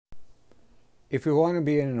If you want to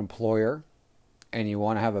be an employer and you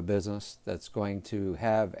want to have a business that's going to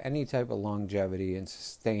have any type of longevity and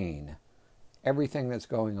sustain everything that's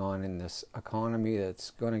going on in this economy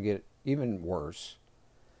that's going to get even worse,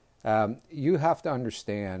 you have to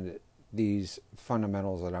understand these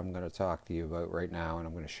fundamentals that I'm going to talk to you about right now and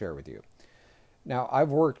I'm going to share with you. Now, I've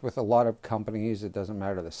worked with a lot of companies, it doesn't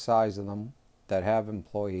matter the size of them, that have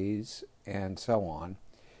employees and so on,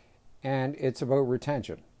 and it's about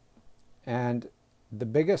retention. And the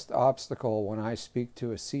biggest obstacle when I speak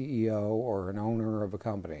to a CEO or an owner of a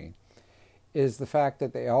company is the fact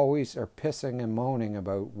that they always are pissing and moaning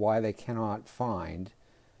about why they cannot find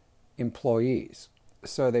employees.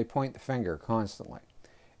 So they point the finger constantly.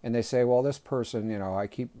 And they say, well, this person, I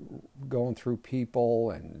keep going through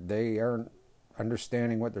people and they aren't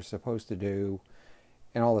understanding what they're supposed to do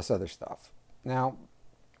and all this other stuff. Now,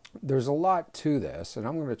 there's a lot to this, and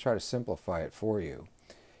I'm going to try to simplify it for you.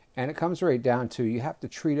 And it comes right down to you have to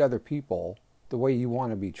treat other people the way you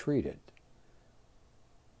want to be treated.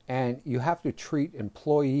 And you have to treat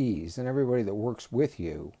employees and everybody that works with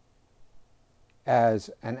you as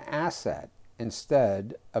an asset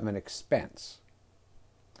instead of an expense.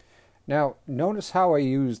 Now, notice how I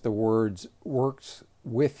use the words works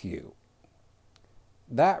with you.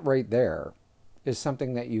 That right there is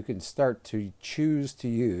something that you can start to choose to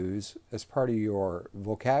use as part of your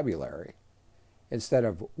vocabulary instead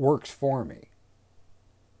of works for me.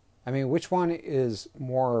 I mean, which one is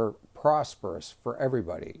more prosperous for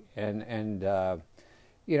everybody? I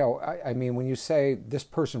mean, when you say this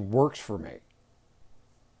person works for me,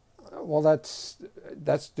 well, that's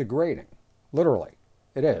degrading. Literally,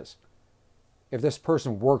 it is. If this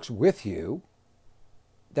person works with you,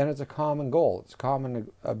 then it's a common goal. It's a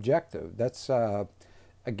common objective. That's,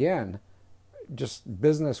 again, just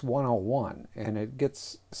business 101. And it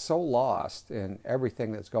gets so lost in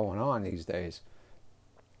everything that's going on these days.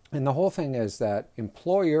 And the whole thing is that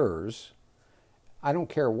employers, I don't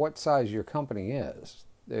care what size your company is,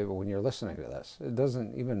 when you're listening to this, it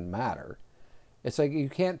doesn't even matter. It's like you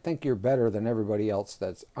can't think you're better than everybody else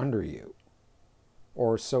that's under you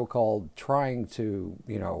or so-called trying to,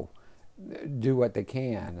 do what they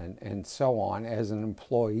can and so on as an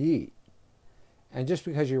employee. And just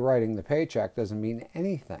because you're writing the paycheck doesn't mean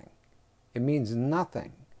anything. It means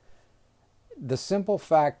nothing. The simple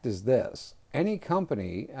fact is this. Any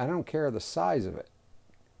company, I don't care the size of it,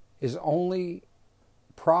 is only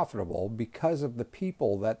profitable because of the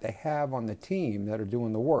people that they have on the team that are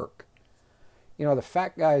doing the work. The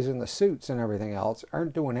fat guys in the suits and everything else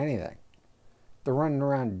aren't doing anything. They're running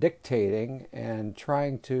around dictating and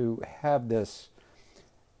trying to have this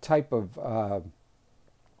type of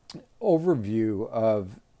overview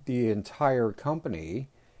of the entire company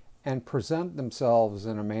and present themselves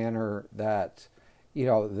in a manner that,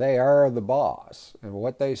 they are the boss and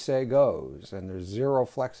what they say goes and there's zero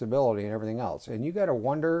flexibility and everything else. And you got to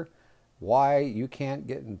wonder why you can't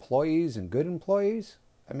get employees and good employees.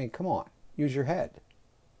 I mean, come on, use your head.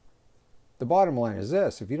 The bottom line is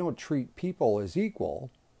this: if you don't treat people as equal,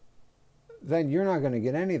 then you're not going to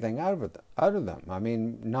get anything out of them. I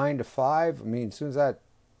mean, 9 to 5. I mean, as soon as that,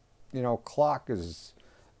 clock is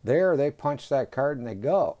there, they punch that card and they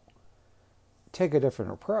go. Take a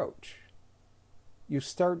different approach. You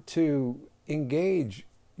start to engage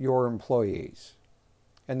your employees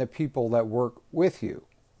and the people that work with you.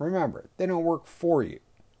 Remember, they don't work for you.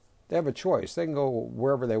 They have a choice. They can go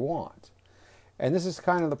wherever they want. And this is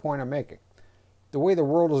kind of the point I'm making. The way the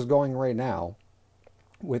world is going right now,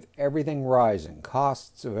 with everything rising,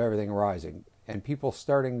 costs of everything rising, and people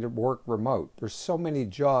starting to work remote, there's so many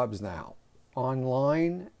jobs now.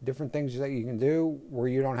 Online, different things that you can do where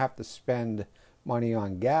you don't have to spend money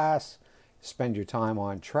on gas, spend your time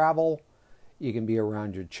on travel. You can be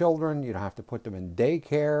around your children. You don't have to put them in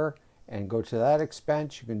daycare and go to that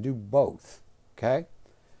expense. You can do both, okay?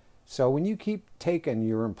 So when you keep taking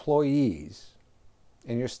your employees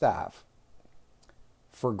and your staff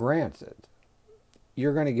for granted,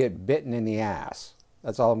 you're going to get bitten in the ass.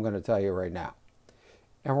 That's all I'm going to tell you right now.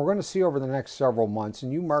 And we're going to see over the next several months,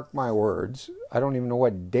 and you mark my words, I don't even know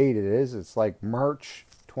what date it is. It's like March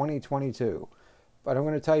 2022. But I'm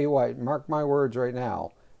going to tell you what, mark my words right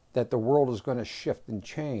now, that the world is going to shift and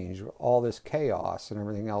change with all this chaos and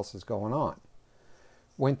everything else that's going on.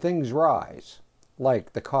 When things rise,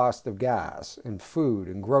 like the cost of gas and food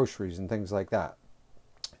and groceries and things like that,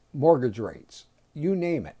 mortgage rates, you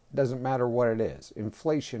name it, doesn't matter what it is,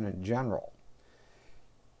 inflation in general.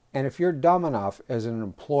 And if you're dumb enough as an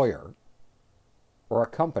employer or a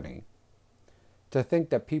company to think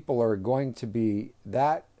that people are going to be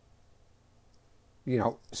that,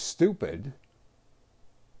 stupid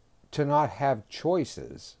to not have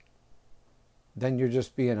choices, then you're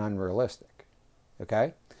just being unrealistic.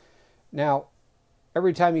 Okay? Now,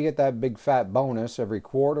 every time you get that big fat bonus every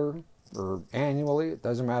quarter or annually, it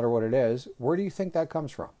doesn't matter what it is, where do you think that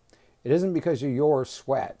comes from? It isn't because of your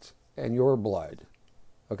sweat and your blood.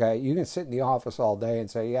 Okay? You can sit in the office all day and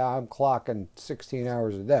say, yeah, I'm clocking 16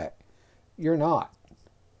 hours a day. You're not.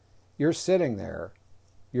 You're sitting there.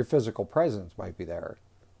 Your physical presence might be there,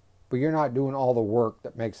 but you're not doing all the work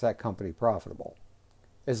that makes that company profitable.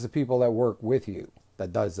 It's the people that work with you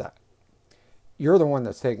that does that. You're the one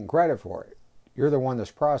that's taking credit for it. You're the one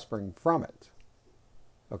that's prospering from it.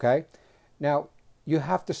 Okay? Now, you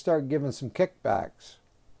have to start giving some kickbacks.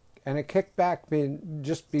 And a kickback can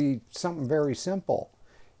just be something very simple.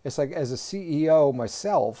 It's like, as a CEO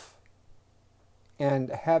myself,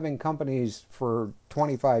 and having companies for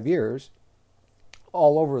 25 years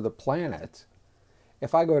all over the planet,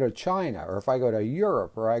 if I go to China or if I go to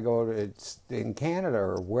Europe or I go to in Canada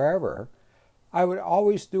or wherever, I would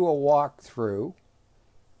always do a walkthrough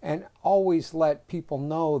and always let people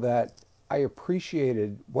know that I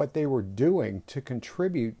appreciated what they were doing to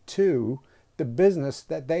contribute to the business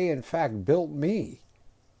that they in fact built me.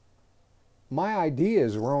 My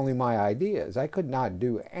ideas were only my ideas. I could not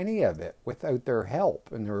do any of it without their help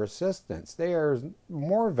and their assistance. They are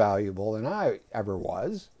more valuable than I ever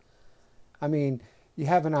was. I mean, you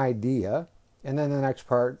have an idea, and then the next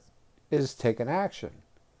part is taking action.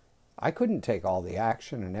 I couldn't take all the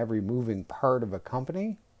action in every moving part of a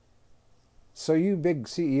company. So you big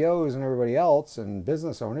CEOs and everybody else and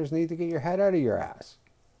business owners need to get your head out of your ass.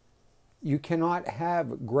 You cannot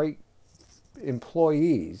have great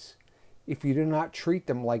employees if you do not treat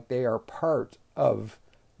them like they are part of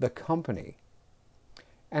the company.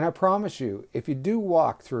 And I promise you, if you do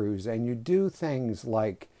walkthroughs and you do things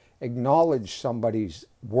like acknowledge somebody's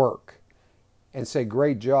work and say,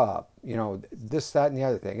 great job, you know, this, that, and the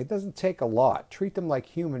other thing, it doesn't take a lot. Treat them like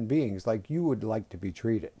human beings, like you would like to be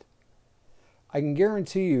treated. I can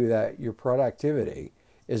guarantee you that your productivity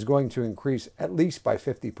is going to increase at least by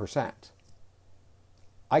 50%.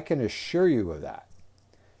 I can assure you of that.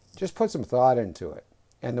 Just put some thought into it.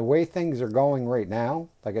 And the way things are going right now,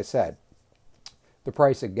 like I said, the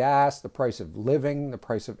price of gas, the price of living, the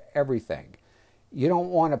price of everything. You don't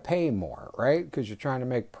want to pay more, right? Because you're trying to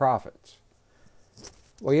make profits.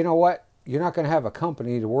 Well, you know what? You're not going to have a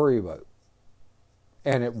company to worry about.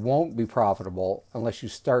 And it won't be profitable unless you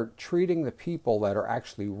start treating the people that are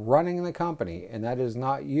actually running the company, and that is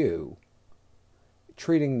not you,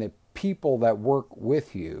 treating the people that work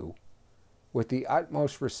with you with the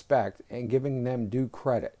utmost respect and giving them due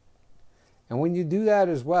credit. And when you do that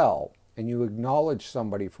as well, and you acknowledge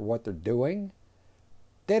somebody for what they're doing,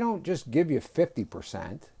 they don't just give you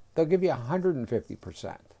 50%, they'll give you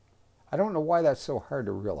 150%. I don't know why that's so hard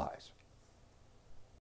to realize.